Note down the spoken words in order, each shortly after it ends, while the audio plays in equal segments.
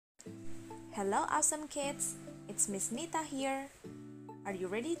Hello awesome kids, it's Miss Nita here. Are you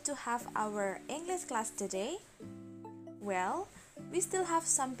ready to have our English class today? Well, we still have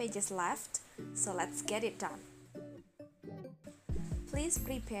some pages left, so let's get it done. Please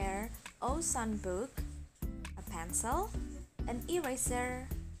prepare a sun book, a pencil, an eraser,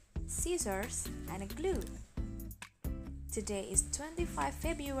 scissors, and a glue. Today is 25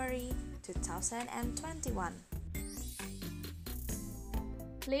 February 2021.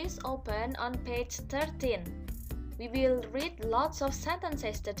 Please open on page 13. We will read lots of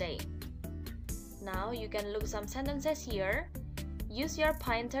sentences today. Now you can look some sentences here. Use your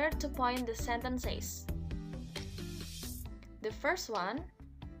pointer to point the sentences. The first one,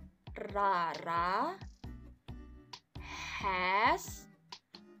 Rara has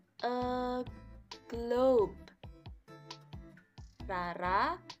a globe.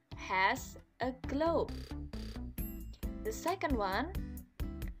 Rara has a globe. The second one,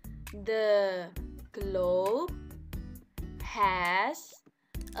 the globe has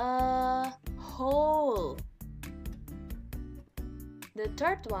a hole. The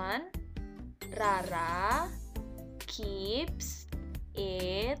third one, Rara keeps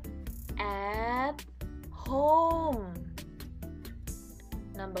it at home.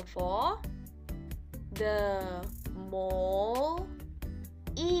 Number 4, the mole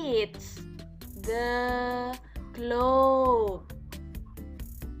eats the globe.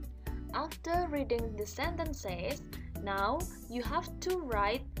 After reading the sentences, now you have to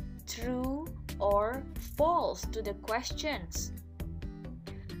write true or false to the questions.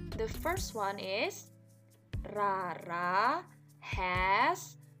 The first one is Rara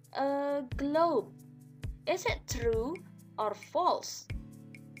has a globe. Is it true or false?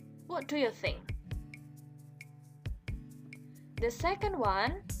 What do you think? The second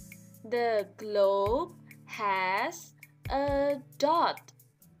one, the globe has a dot.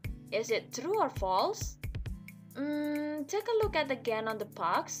 Is it true or false? Take a look at again on the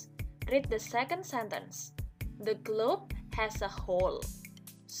box. Read the second sentence. The globe has a hole.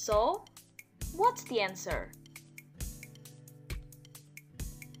 So, what's the answer?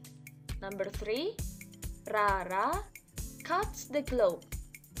 Number 3, Rara cuts the globe.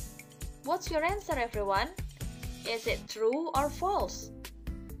 What's your answer, everyone? Is it true or false?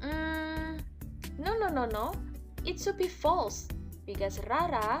 No. It should be false because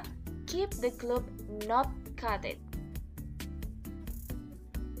Rara keep the globe not cut it.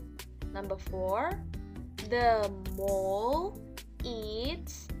 Number 4, the mole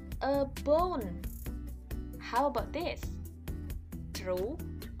eats a bone. How about this? True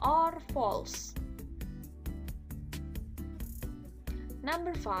or false?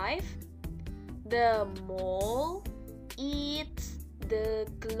 Number 5, the mole eats the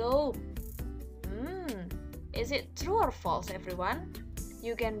globe. Is it true or false, everyone?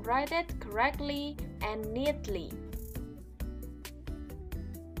 You can write it correctly and neatly.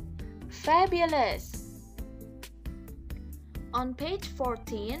 Fabulous! On page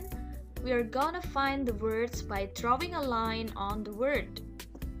 14, we are gonna find the words by drawing a line on the word.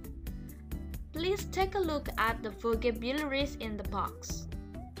 Please take a look at the vocabularies in the box.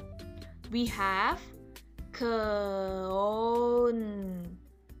 We have cone.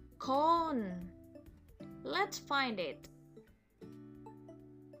 Cone. Let's find it.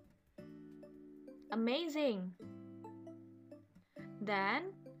 Amazing.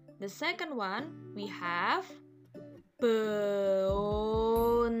 Then, the second one, we have bone.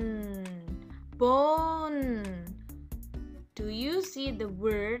 Bone. Do you see the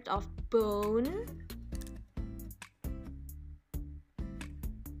word of bone?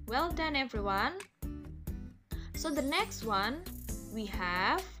 Well done, everyone. So the next one, we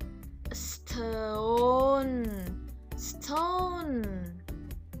have stone. Stone.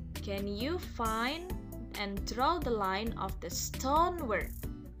 Can you find and draw the line of the stone word?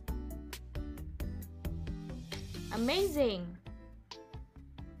 Amazing!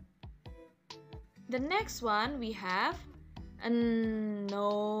 The next one we have a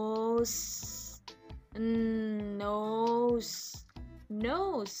nose. Nose.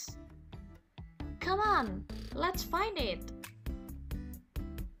 Nose. Come on, let's find it.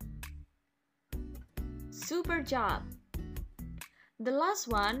 Super job! The last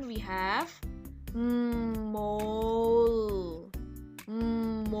one we have mole.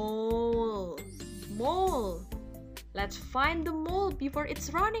 Mole. Mole. Let's find the mole before it's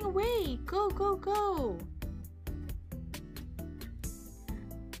running away. Go, go, go.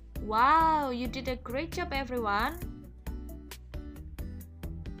 Wow, you did a great job, everyone.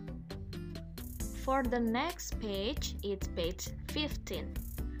 For the next page, it's page 15.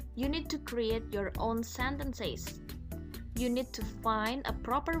 You need to create your own sentences. you need to find a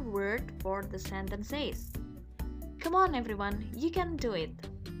proper word for the sentences. Come on everyone, you can do it.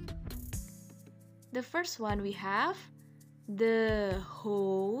 The first one we have, the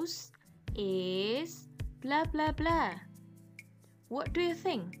house is blah blah blah. What do you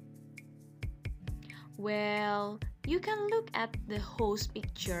think? Well, you can look at the house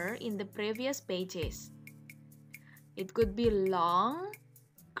picture in the previous pages. It could be long,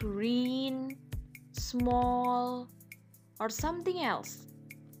 green, small, or something else.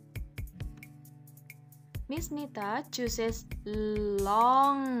 Miss Nita chooses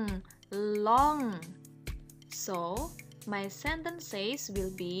long. So, my sentences will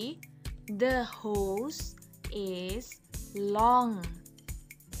be, the house is long.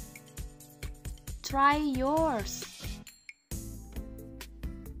 Try yours.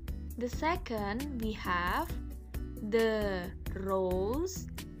 The second we have, the rose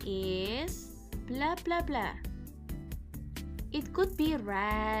is blah blah blah. It could be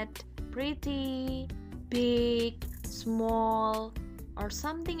red, pretty, big, small, or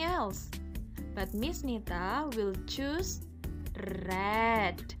something else. But Miss Nita will choose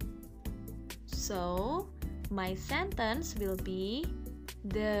red. So, my sentence will be,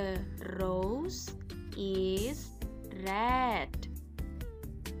 the rose is red.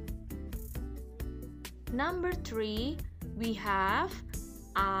 Number 3, we have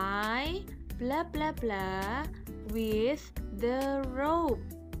I blah blah blah with the rope.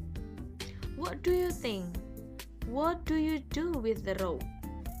 What do you think? What do you do with the rope?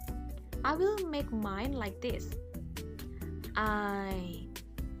 I will make mine like this. I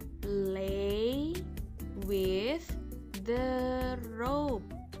lay with the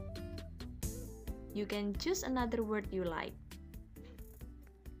rope. You can choose another word you like.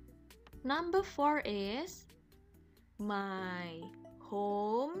 Number 4 is, my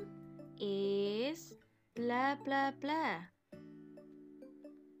home is blah blah blah.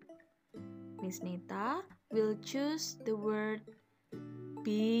 Miss Nita will choose the word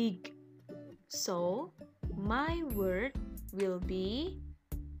big. So, my word will be,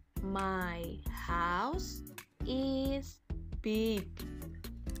 my house is big.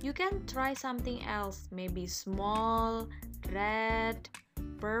 You can try something else, maybe small, red,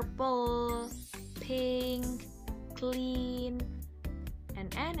 purple, pink, clean, and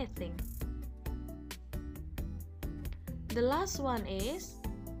anything. The last one is,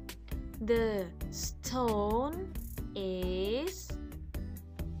 the stone is,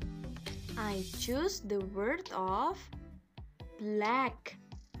 I choose the word of black.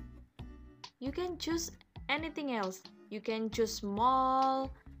 You can choose anything else. You can choose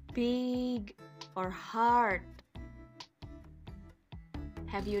small, big, or hard.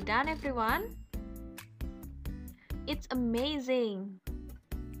 Have you done, everyone? It's amazing!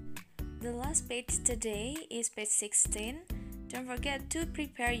 The last page today is page 16. Don't forget to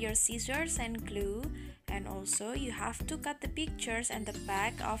prepare your scissors and glue, and also you have to cut the pictures and the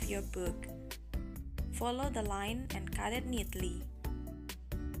back of your book. Follow the line and cut it neatly.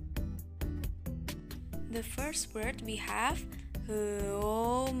 The first word we have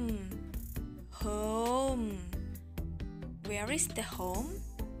home. Home. Where is the home?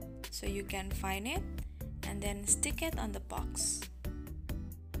 So you can find it and then stick it on the box.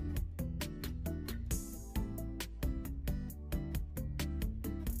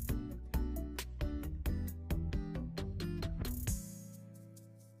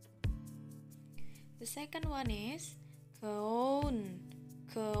 The second one is cone.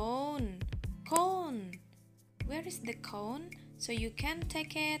 Cone. Cone. Where is the cone? So you can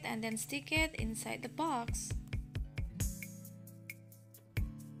take it and then stick it inside the box.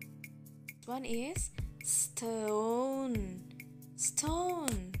 One is stone.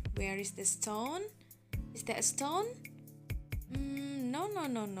 Stone. Where is the stone? Is that a stone?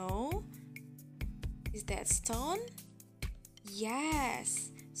 No. Is that stone? Yes.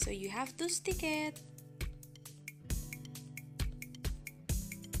 So you have to stick it.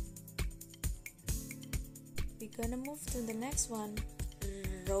 We're gonna move to the next one.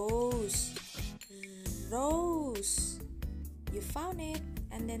 Rose. Rose. You found it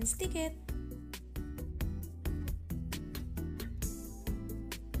and then stick it.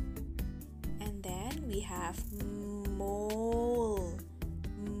 And then we have mole.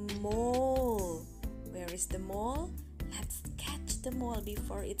 Mole. Where is the mole? Let's catch the mole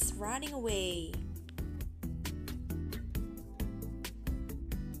before it's running away.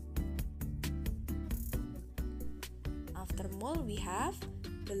 After mole we have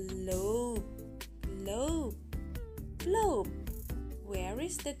globe. Globe. Globe. Where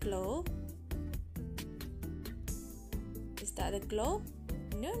is the globe? Is that a globe?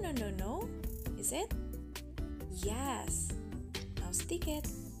 No. Is it? Yes. Now stick it.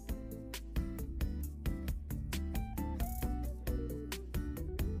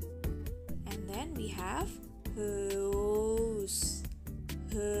 And then we have hose.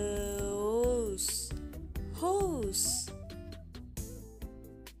 Hose. Hose.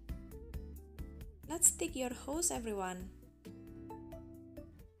 Let's stick your hose, everyone.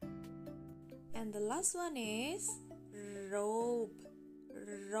 And the last one is rope.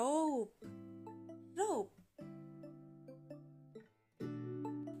 Rope. Rope.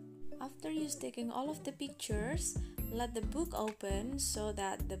 After you sticking all of the pictures, let the book open so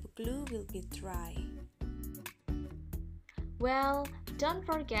that the glue will be dry. Well, don't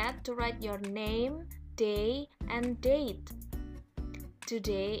forget to write your name, day, and date.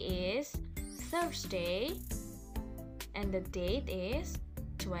 Today is Thursday, and the date is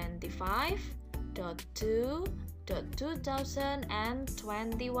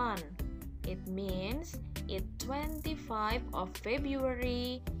 25.2.2021. It means it's 25 of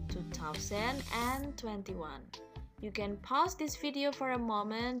February 2021. You can pause this video for a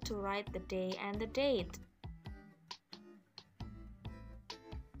moment to write the day and the date.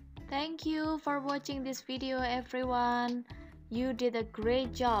 Thank you for watching this video, everyone. You did a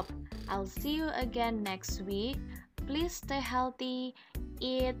great job. I'll see you again next week. Please stay healthy,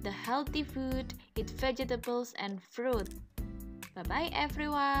 eat the healthy food, eat vegetables and fruit. Bye-bye,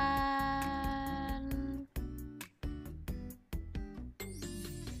 everyone.